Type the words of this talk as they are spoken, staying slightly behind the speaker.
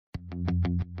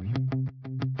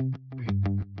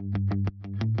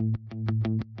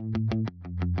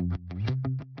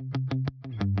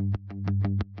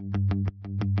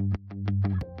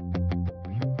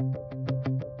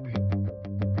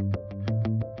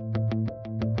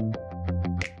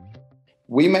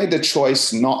We made the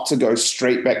choice not to go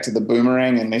straight back to the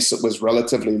boomerang unless it was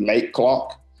relatively late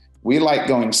clock. We like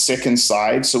going second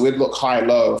side, so we'd look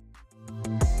high-low.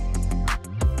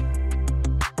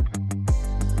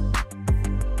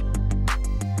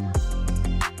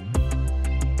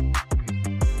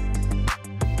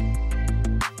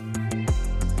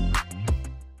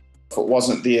 If it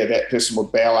wasn't there, that person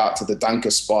would bail out to the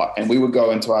dunker spot and we would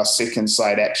go into our second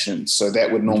side action. So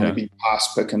that would normally be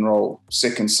pass, pick and roll,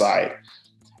 second side.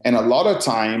 And a lot of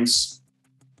times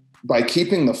by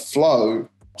keeping the flow,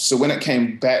 so when it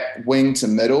came back wing to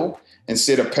middle,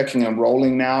 instead of picking and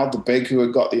rolling now, the big who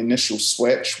had got the initial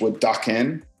switch would duck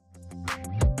in.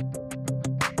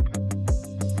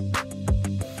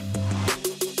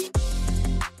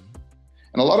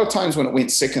 And a lot of times when it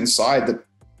went second side,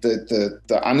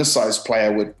 the undersized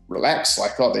player would relax,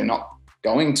 like, oh, they're not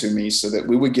going to me, so that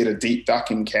we would get a deep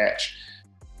ducking catch.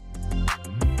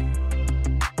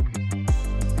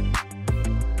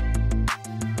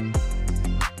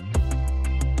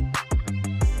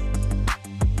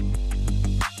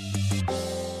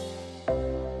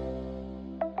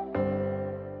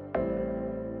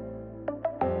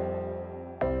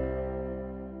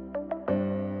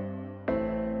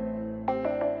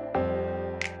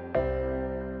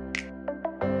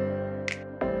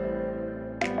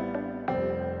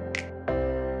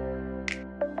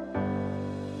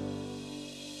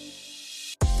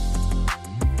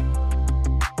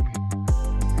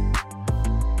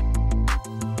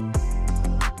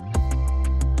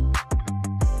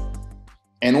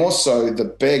 And also the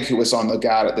big who was on the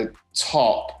guard at the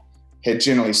top had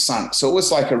generally sunk. So it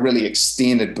was like a really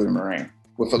extended boomerang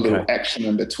with a little action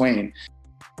in between.